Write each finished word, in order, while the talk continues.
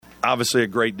Obviously a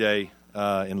great day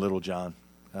in Littlejohn.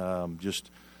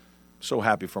 Just so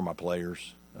happy for my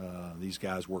players. These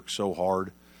guys work so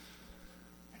hard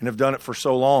and have done it for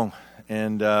so long.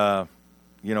 And,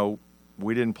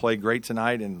 we didn't play great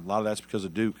tonight, and a lot of that's because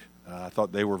of Duke. I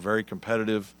thought they were very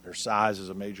competitive. Their size is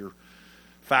a major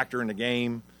factor in the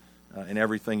game, in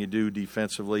everything you do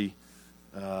defensively,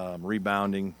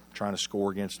 rebounding, trying to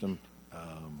score against them.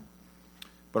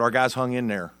 But our guys hung in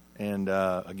there. And,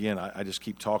 again, I just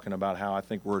keep talking about how I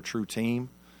think we're a true team.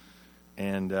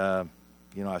 And, I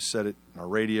said it on our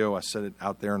radio. I said it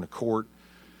out there in the court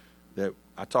that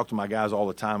I talk to my guys all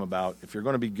the time about if you're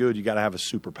going to be good, you got to have a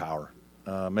superpower.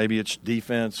 Maybe it's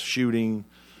defense, shooting,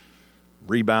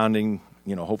 rebounding.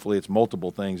 Hopefully it's multiple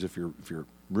things if you're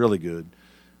really good.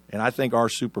 And I think our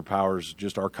superpower is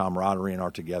just our camaraderie and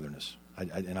our togetherness.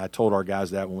 I told our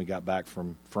guys that when we got back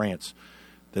from France,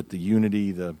 that the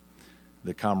unity, the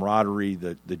camaraderie,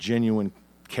 the genuine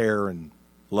care and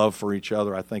love for each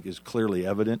other, I think is clearly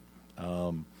evident.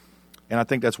 And I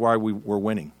think that's why we're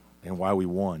winning and why we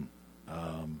won.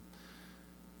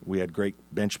 We had great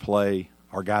bench play.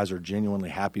 Our guys are genuinely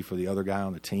happy for the other guy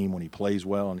on the team when he plays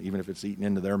well, and even if it's eating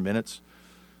into their minutes.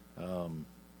 I've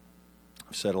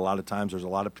said a lot of times there's a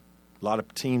lot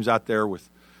of teams out there with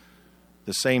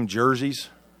the same jerseys,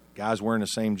 guys wearing the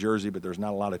same jersey, but there's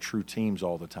not a lot of true teams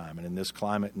all the time. And in this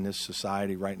climate, in this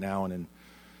society right now, and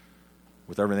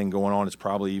with everything going on, it's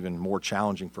probably even more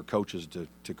challenging for coaches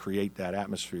to create that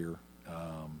atmosphere.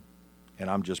 And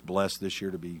I'm just blessed this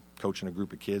year to be coaching a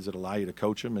group of kids that allow you to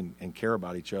coach them and care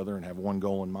about each other and have one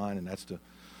goal in mind, and that's to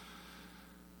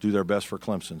do their best for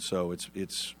Clemson. So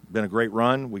it's been a great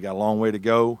run. We got a long way to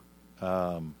go,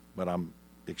 but I'm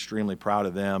extremely proud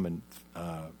of them and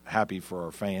happy for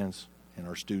our fans and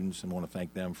our students, and want to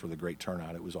thank them for the great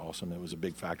turnout. It was awesome. It was a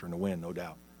big factor in the win, no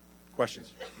doubt.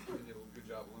 Questions? You did a good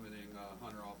job limiting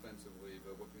Hunter offensively,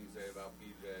 but what can you say about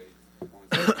PJ?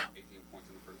 Only 18 points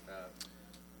in the first half.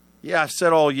 Yeah, I've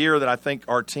said all year that I think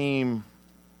our team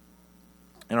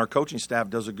and our coaching staff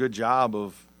does a good job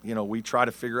of, we try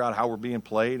to figure out how we're being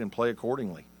played and play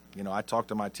accordingly. I talk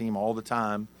to my team all the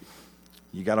time.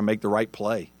 You got to make the right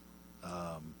play.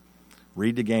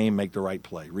 Read the game, make the right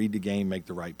play. Read the game, make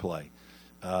the right play.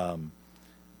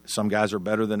 Some guys are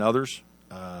better than others.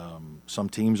 Some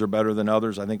teams are better than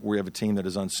others. I think we have a team that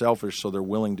is unselfish, so they're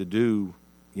willing to do,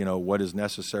 what is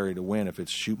necessary to win. If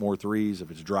it's shoot more threes,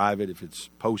 if it's drive it, if it's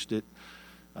post it.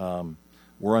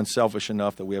 We're unselfish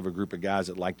enough that we have a group of guys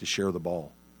that like to share the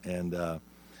ball. And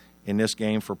in this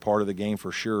game, for part of the game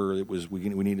for sure, it was we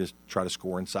need to try to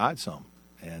score inside some.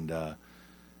 And,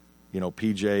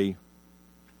 PJ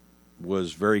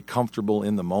was very comfortable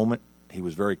in the moment. He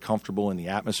was very comfortable in the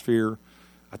atmosphere.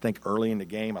 I think early in the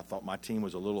game, I thought my team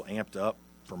was a little amped up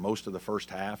for most of the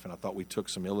first half, and I thought we took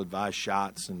some ill-advised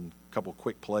shots and a couple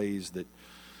quick plays that,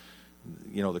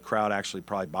 the crowd actually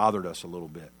probably bothered us a little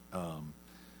bit.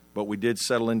 But we did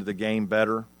settle into the game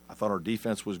better. I thought our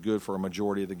defense was good for a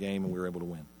majority of the game, and we were able to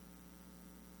win.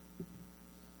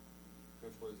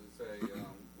 Coach, what does it say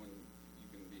when you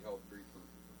can be held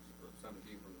 17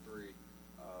 from 3,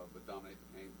 but dominate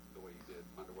the game the way you did,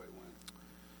 find a way to win?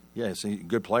 Yeah, it's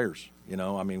good players.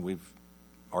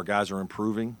 Our guys are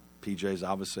improving. PJ's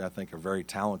obviously, I think, a very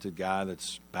talented guy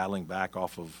that's battling back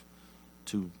off of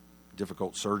 2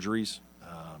 difficult surgeries.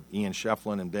 Ian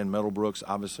Shefflin and Ben Middlebrooks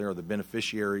obviously are the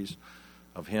beneficiaries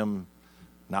of him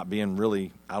not being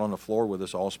really out on the floor with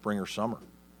us all spring or summer,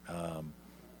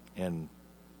 and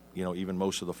even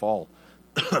most of the fall.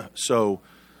 So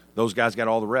those guys got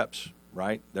all the reps,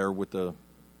 right? They're the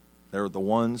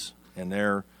ones, and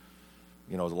a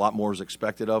lot more is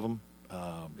expected of them.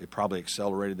 It probably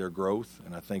accelerated their growth,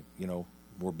 and I think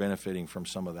we're benefiting from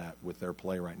some of that with their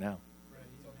play right now.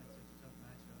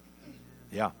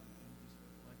 Yeah.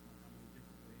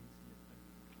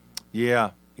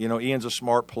 Yeah. Ian's a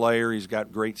smart player. He's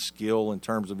got great skill in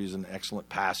terms of he's an excellent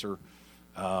passer.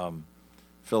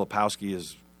 Filipowski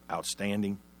is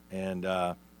outstanding, and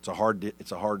it's a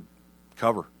hard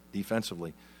cover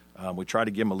defensively. We tried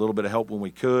to give him a little bit of help when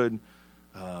we could.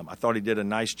 I thought he did a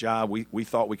nice job. We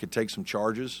thought we could take some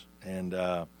charges, and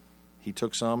he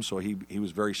took some, so he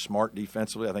was very smart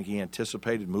defensively. I think he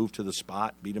anticipated, moved to the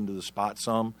spot, beat him to the spot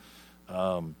some.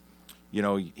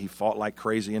 He fought like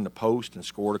crazy in the post and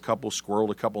squirreled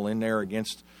a couple in there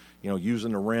against,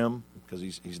 using the rim because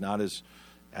he's not as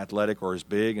athletic or as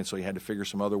big, and so he had to figure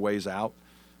some other ways out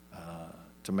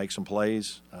to make some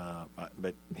plays.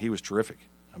 But he was terrific.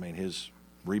 His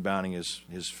rebounding,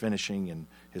 his finishing, and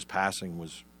his passing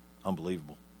was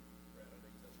unbelievable.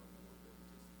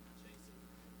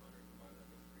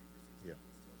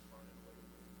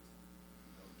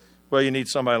 Well, you need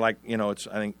somebody like, I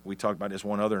think we talked about this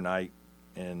one other night,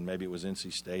 and maybe it was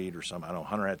NC State or something. I don't know,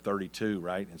 Hunter had 32,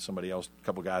 right? And somebody else, a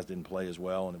couple guys didn't play as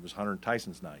well, and it was Hunter and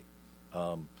Tyson's night.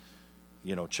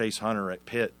 Chase Hunter at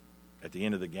Pitt at the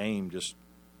end of the game just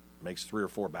makes 3 or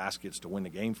 4 baskets to win the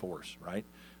game for us, right?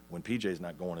 When PJ's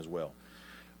not going as well.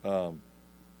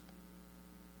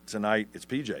 Tonight, it's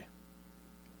PJ. I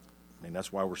mean,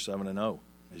 that's why we're 7-0,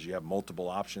 is you have multiple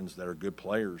options that are good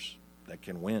players that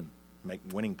can win, make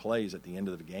winning plays at the end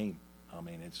of the game. I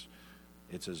mean, it's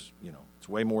it's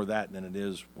way more that than it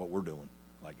is what we're doing.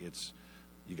 Like,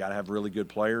 you got to have really good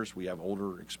players. We have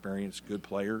older, experienced, good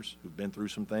players who've been through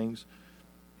some things,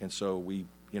 and so we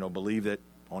believe that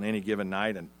on any given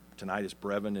night, and tonight it's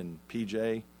Brevin and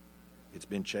PJ, it's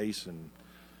been Chase and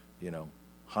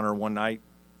Hunter one night.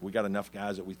 We got enough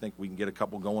guys that we think we can get a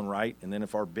couple going right, and then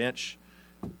if our bench,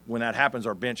 when that happens,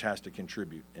 our bench has to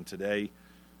contribute. And today,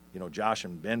 Josh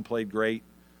and Ben played great,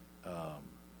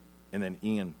 and then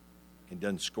Ian, he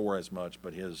doesn't score as much,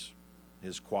 but his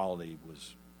quality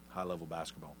was high-level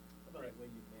basketball. How about the way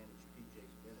you managed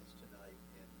PJ's minutes tonight,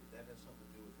 and did that have something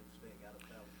to do with him staying out of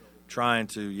foul trouble? Trying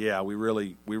to, yeah, we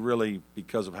really,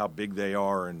 because of how big they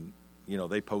are, and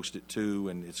they post it too,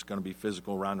 and it's going to be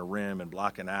physical around the rim and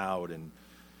blocking out, and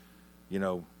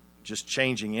just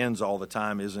changing ends all the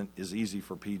time isn't as easy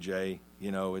for PJ.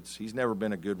 He's never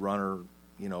been a good runner,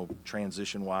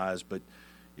 transition wise, but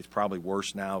it's probably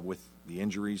worse now with the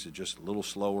injuries. It's just a little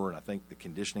slower, and I think the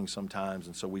conditioning sometimes,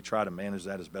 and so we try to manage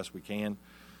that as best we can.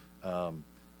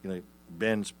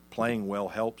 Ben's playing well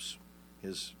helps.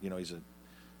 He's a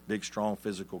big, strong,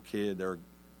 physical kid.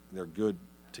 They're good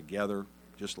together,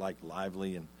 just like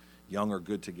Lively and Young are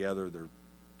good together. They're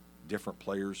different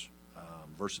players.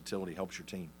 Versatility helps your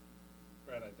team.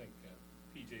 Brad, I think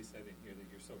PJ said in here that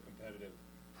you're so competitive,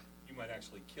 you might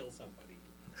actually kill somebody.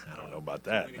 I don't know about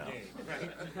that to win now. a game, right?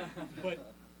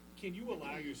 But can you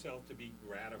allow yourself to be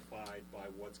gratified by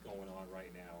what's going on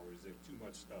right now, or is there too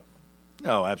much stuff?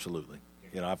 No, absolutely.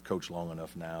 I've coached long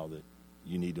enough now that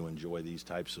you need to enjoy these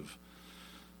types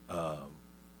of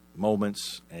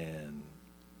moments, and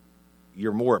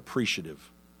you're more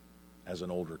appreciative as an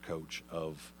older coach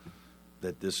of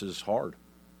that this is hard,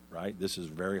 right? This is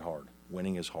very hard.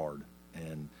 Winning is hard.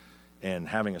 And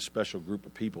having a special group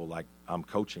of people like I'm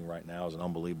coaching right now is an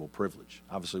unbelievable privilege.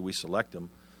 Obviously, we select them,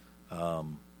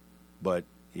 but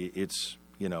it's,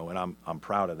 and I'm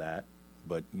proud of that.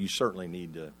 But you certainly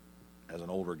need to, as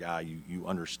an older guy, you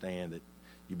understand that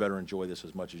you better enjoy this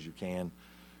as much as you can.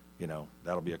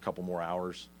 That'll be a couple more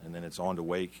hours, and then it's on to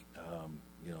Wake.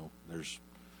 There's,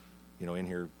 in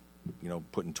here,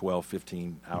 putting 12,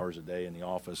 15 hours a day in the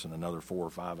office and another 4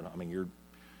 or 5. And I mean,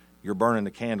 you're burning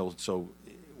the candle. So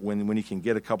when you can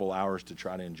get a couple hours to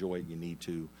try to enjoy it, you need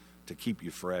to keep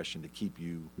you fresh and to keep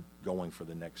you going for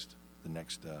the next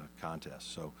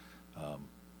contest. So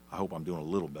I hope I'm doing a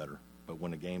little better. But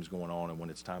when the game's going on and when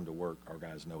it's time to work, our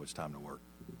guys know it's time to work.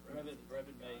 Brevin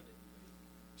made.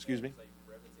 Excuse me?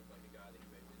 Brevin seems like a guy that you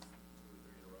made this 2 or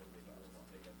 3 in a row that he wants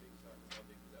to take that big shot. How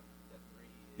big was that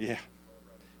 3? Yeah.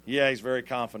 Yeah, he's very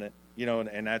confident.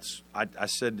 And that's I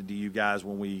said to you guys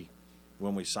when we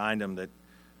signed him that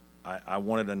I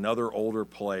wanted another older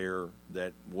player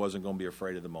that wasn't going to be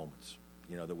afraid of the moments.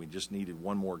 That we just needed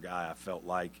one more guy, I felt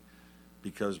like,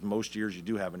 because most years you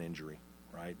do have an injury,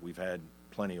 right? We've had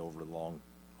plenty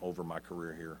over my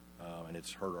career here, and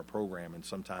it's hurt our program, and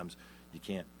sometimes you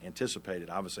can't anticipate it.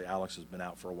 Obviously, Alex has been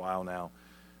out for a while now,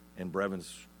 and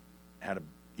Brevin's had an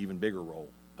even bigger role.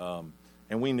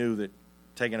 And we knew that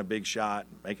taking a big shot,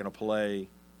 making a play,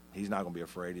 he's not going to be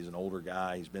afraid. He's an older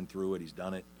guy. He's been through it. He's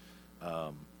done it.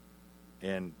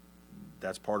 And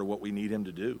that's part of what we need him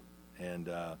to do. And,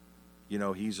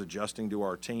 he's adjusting to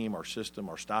our team, our system,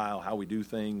 our style, how we do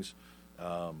things.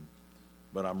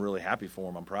 But I'm really happy for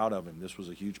him. I'm proud of him. This was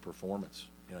a huge performance.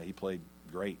 He played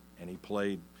great, and he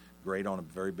played great on a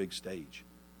very big stage.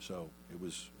 So it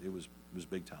was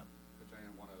big time. Which I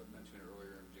didn't want to mention it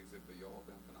earlier and jinx it, but you all have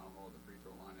been phenomenal at the free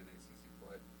throw line in ACC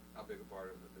play. How big a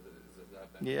part of it is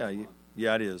that been?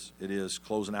 Yeah, it is. It is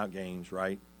closing out games,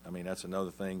 right? I mean, that's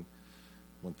another thing.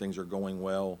 When things are going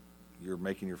well, you're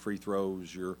making your free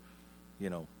throws. You're,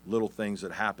 little things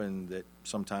that happen that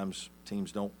sometimes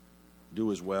teams don't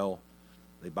do as well.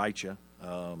 They bite you.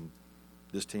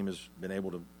 This team has been able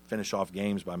to finish off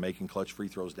games by making clutch free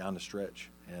throws down the stretch,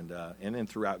 and then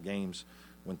throughout games,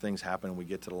 when things happen, we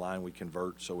get to the line, we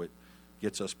convert, so it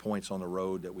gets us points on the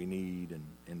road that we need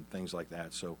and things like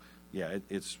that. So, yeah,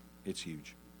 it's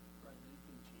huge. Right,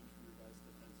 anything change for your guys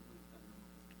defensively?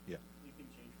 Yeah. Anything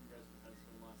change for you guys defensively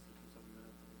in the last 6 or 7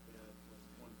 minutes? I think they had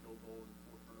 1 field goal and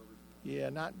 4 turnovers. Yeah,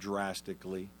 not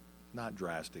drastically. Not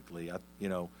drastically.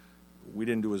 We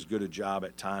didn't do as good a job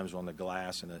at times on the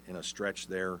glass in a stretch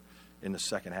there in the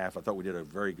second half. I thought we did a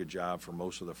very good job for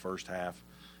most of the first half.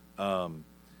 I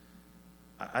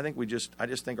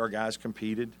just think our guys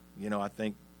competed. I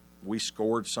think we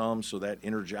scored some, so that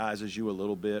energizes you a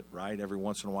little bit, right? Every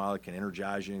once in a while, it can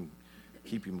energize you and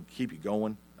keep you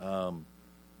going. And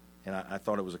I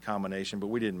thought it was a combination, but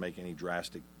we didn't make any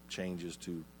drastic changes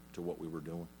to what we were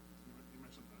doing. You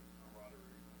mentioned the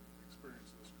camaraderie and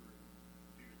experience of this group.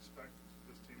 Do you expect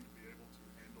this team to be able to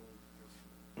handle this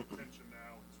tension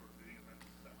now and sort of being in that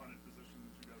hunted position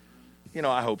that you guys are in?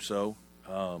 I hope so.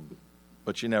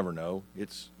 But you never know.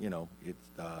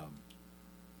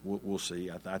 We'll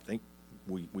see. I think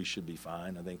we should be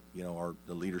fine. I think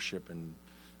the leadership and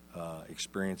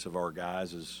experience of our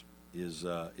guys is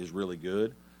really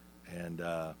good, and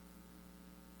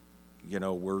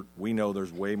we know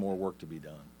there's way more work to be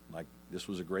done. Like, this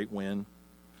was a great win.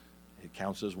 It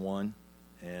counts as one,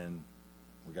 and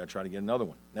we got to try to get another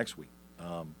one next week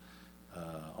on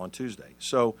Tuesday.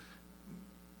 So,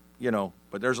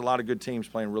 but there's a lot of good teams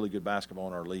playing really good basketball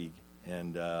in our league,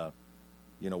 and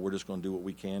we're just going to do what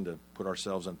we can to put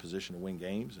ourselves in position to win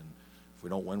games. And if we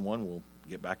don't win one, we'll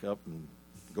get back up and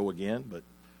go again. But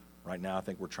right now, I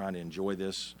think we're trying to enjoy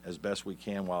this as best we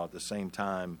can, while at the same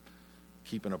time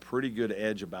keeping a pretty good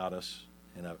edge about us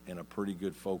and a pretty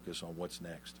good focus on what's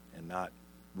next, and not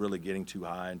really getting too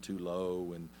high and too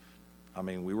low. And I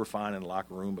mean, we were fine in the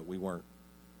locker room, but we weren't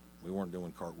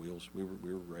doing cartwheels. We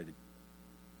were ready.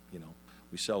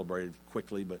 We celebrated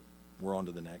quickly, but we're on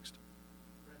to the next.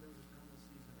 Brad, there was a time this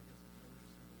season, I guess in early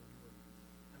December, when you were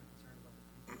kind of concerned about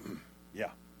the future.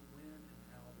 Yeah. When and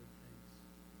how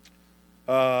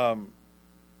did things?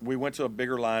 We went to a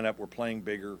bigger lineup. We're playing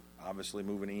bigger, obviously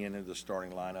moving Ian into the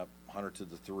starting lineup, Hunter to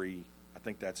the 3. I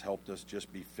think that's helped us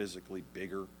just be physically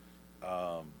bigger,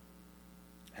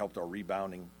 helped our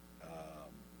rebounding,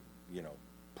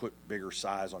 put bigger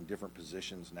size on different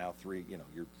positions. Now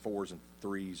your 4s and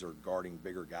 3s are guarding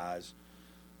bigger guys,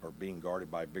 or being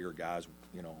guarded by bigger guys,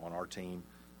 on our team.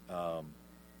 I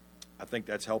think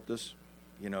that's helped us.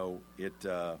 It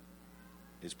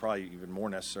is probably even more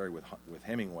necessary with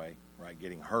Hemingway, right,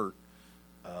 getting hurt.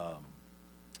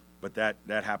 But that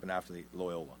happened after the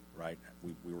Loyola, right?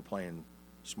 We were playing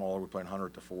smaller. We were playing Hunter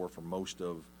at the 4 for most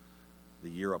of the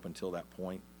year up until that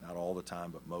point. Not all the time,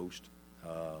 but most.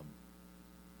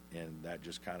 And that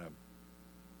just kind of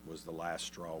was the last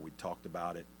straw. We talked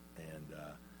about it, and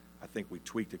I think we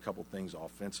tweaked a couple things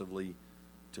offensively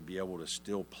to be able to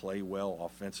still play well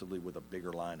offensively with a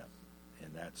bigger lineup.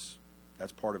 And that's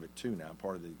part of it too now.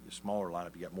 Part of the smaller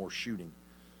lineup, you got more shooting,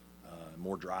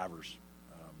 more drivers.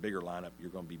 Bigger lineup,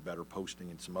 you're going to be better posting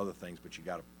and some other things, but you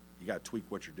got to tweak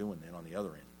what you're doing then on the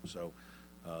other end. So,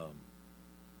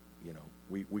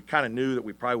 we kind of knew that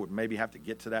we probably would maybe have to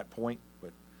get to that point,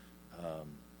 but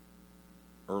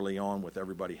early on with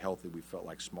everybody healthy, we felt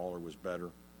like smaller was better.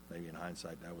 Maybe in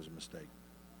hindsight, that was a mistake.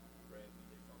 Brad, we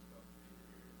did talk about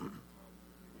junior year,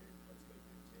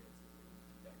 participate in intense,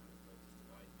 that kind of stuff. Just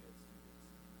tonight, you had students.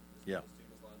 Yeah.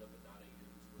 Students lined up at 9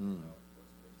 a.m.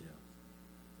 Yeah.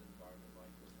 Environment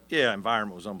like? Yeah,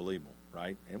 environment was unbelievable,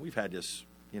 right? And we've had this,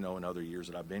 in other years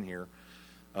that I've been here.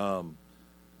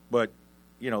 But,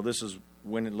 this is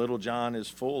when Little John is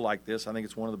full like this. I think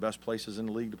it's one of the best places in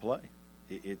the league to play.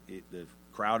 The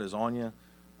crowd is on you.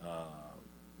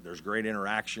 There's great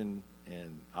interaction,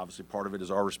 and obviously part of it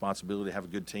is our responsibility to have a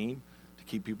good team, to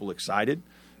keep people excited.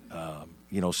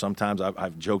 Sometimes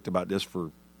I've joked about this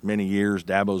for many years.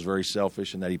 Dabo's very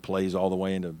selfish in that he plays all the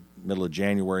way into middle of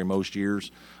January most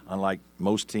years, unlike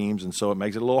most teams, and so it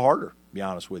makes it a little harder, to be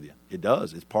honest with you. It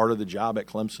does. It's part of the job at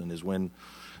Clemson is when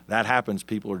that happens,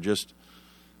 people are just –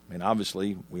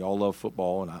 obviously we all love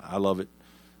football, and I love it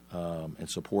and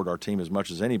support our team as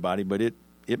much as anybody, but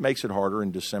it makes it harder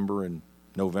in December and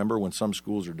November when some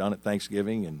schools are done at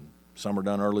Thanksgiving and some are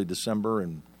done early December,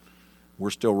 and we're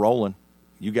still rolling.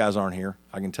 You guys aren't here.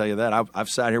 I can tell you that. I've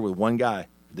sat here with one guy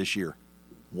this year.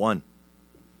 One.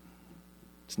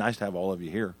 It's nice to have all of you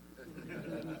here. Were you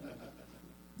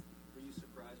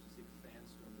surprised to see the fans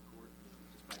storm the court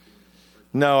just by being the first?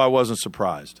 No, I wasn't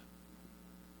surprised.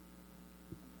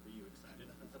 Were you excited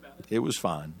about it? It was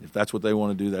fine. If that's what they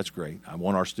want to do, that's great. I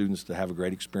want our students to have a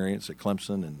great experience at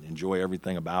Clemson and enjoy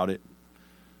everything about it.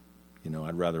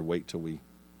 I'd rather wait till we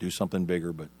do something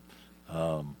bigger, but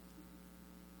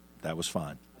that was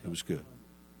fine. It was good.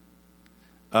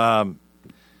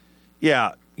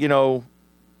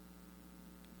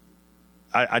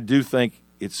 I do think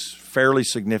it's fairly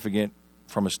significant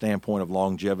from a standpoint of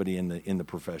longevity in the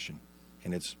profession,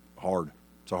 and it's hard.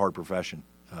 It's a hard profession.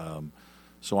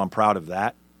 So I'm proud of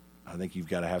that. I think you've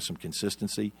got to have some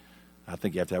consistency. I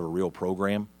think you have to have a real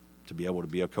program to be able to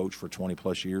be a coach for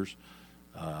 20-plus years.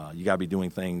 You got to be doing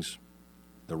things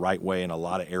the right way in a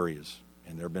lot of areas,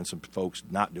 and there have been some folks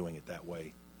not doing it that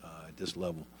way at this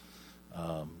level.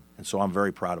 And so I'm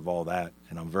very proud of all that,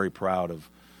 and I'm very proud of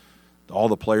all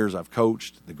the players I've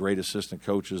coached, the great assistant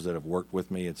coaches that have worked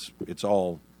with me. It's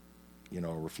all, a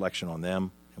reflection on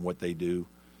them and what they do.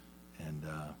 And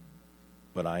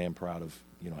but I am proud of,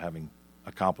 having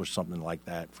accomplished something like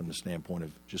that from the standpoint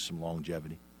of just some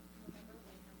longevity.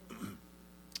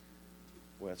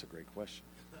 Well, that's a great question.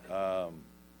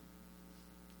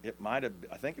 It might have.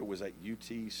 I think it was at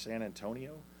UT San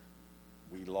Antonio.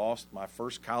 We lost my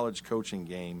first college coaching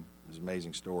game. It was an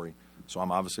amazing story. So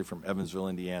I'm obviously from Evansville,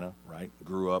 Indiana, right?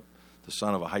 Grew up the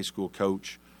son of a high school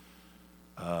coach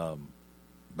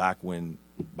back when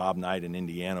Bob Knight in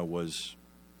Indiana was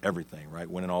everything, right?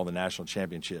 Winning all the national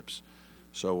championships.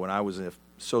 So when I was an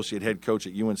associate head coach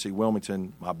at UNC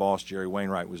Wilmington, my boss, Jerry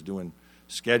Wainwright, was doing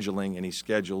scheduling, and he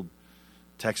scheduled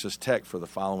Texas Tech for the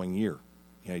following year.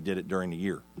 He did it during the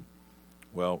year.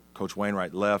 Well, Coach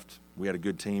Wainwright left. We had a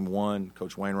good team, won.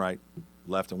 Coach Wainwright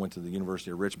left and went to the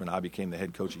University of Richmond. I became the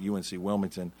head coach at UNC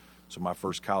Wilmington. So my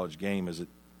first college game is at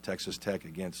Texas Tech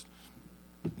against,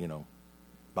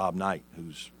 Bob Knight,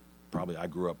 who's probably I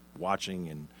grew up watching,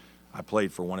 and I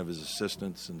played for one of his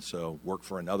assistants, and so worked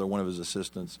for another one of his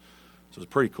assistants. So it's a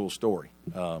pretty cool story.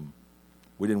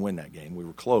 We didn't win that game. We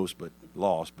were close, but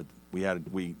lost. But we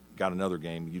got another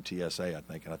game, UTSA, I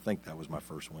think, and I think that was my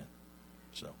first win.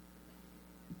 So.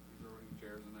 You throw any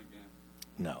chairs in that game?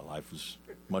 No, life was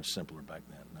much simpler back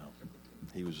then. No,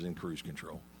 he was in cruise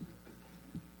control.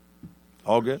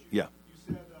 All good? Yeah.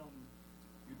 You said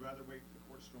you'd rather wait for the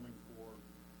court storming for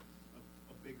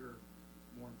a bigger,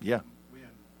 more important win.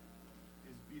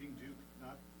 Is beating Duke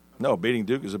not? No, beating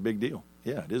Duke is a big deal.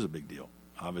 Yeah, it is a big deal.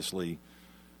 Obviously,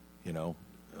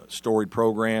 storied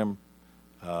program.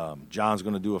 John's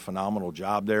going to do a phenomenal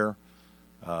job there.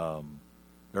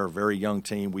 They're a very young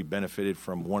team. We benefited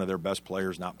from one of their best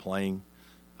players not playing.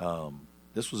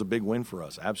 This was a big win for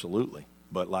us, absolutely.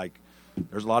 But,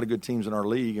 there's a lot of good teams in our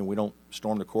league, and we don't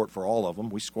storm the court for all of them.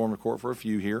 We storm the court for a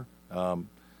few here.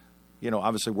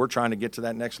 Obviously we're trying to get to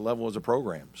that next level as a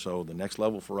program. So the next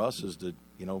level for us is to,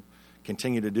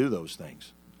 continue to do those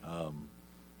things.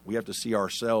 We have to see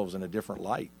ourselves in a different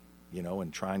light,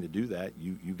 and trying to do that,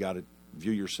 you got to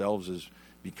view yourselves as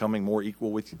becoming more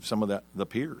equal with some of the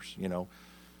peers.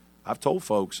 I've told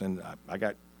folks, and I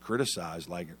got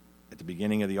criticized, at the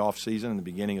beginning of the off season and the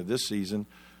beginning of this season,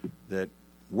 that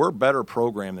we're a better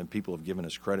program than people have given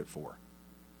us credit for.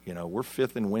 We're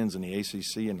fifth in wins in the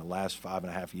ACC in the last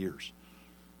 5.5 years.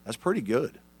 That's pretty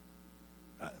good.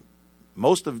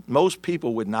 Most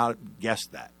people would not have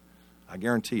guessed that. I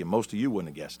guarantee you, most of you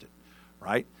wouldn't have guessed it,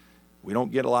 right? We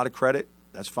don't get a lot of credit.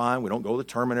 That's fine. We don't go to the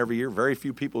tournament every year. Very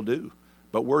few people do.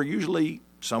 But we're usually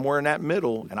somewhere in that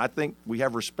middle, and I think we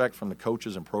have respect from the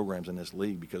coaches and programs in this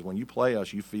league because when you play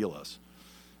us, you feel us.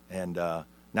 And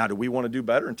now, do we want to do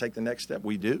better and take the next step?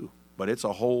 We do. But it's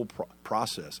a whole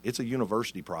process. It's a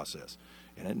university process.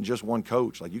 And it isn't just one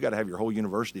coach. You got to have your whole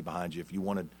university behind you if you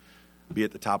want to be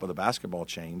at the top of the basketball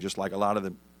chain, just like a lot of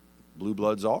the Blue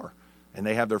Bloods are. And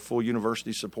they have their full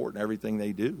university support in everything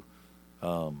they do.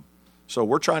 So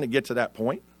we're trying to get to that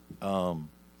point.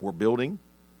 We're building,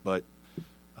 but,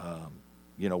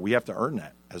 we have to earn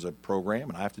that as a program,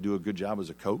 and I have to do a good job as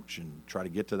a coach and try to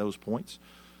get to those points.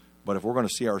 But if we're going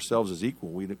to see ourselves as equal,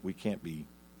 we can't be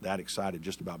that excited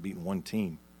just about beating one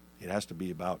team. It has to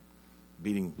be about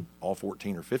beating all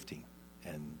 14 or 15,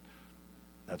 and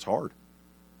that's hard.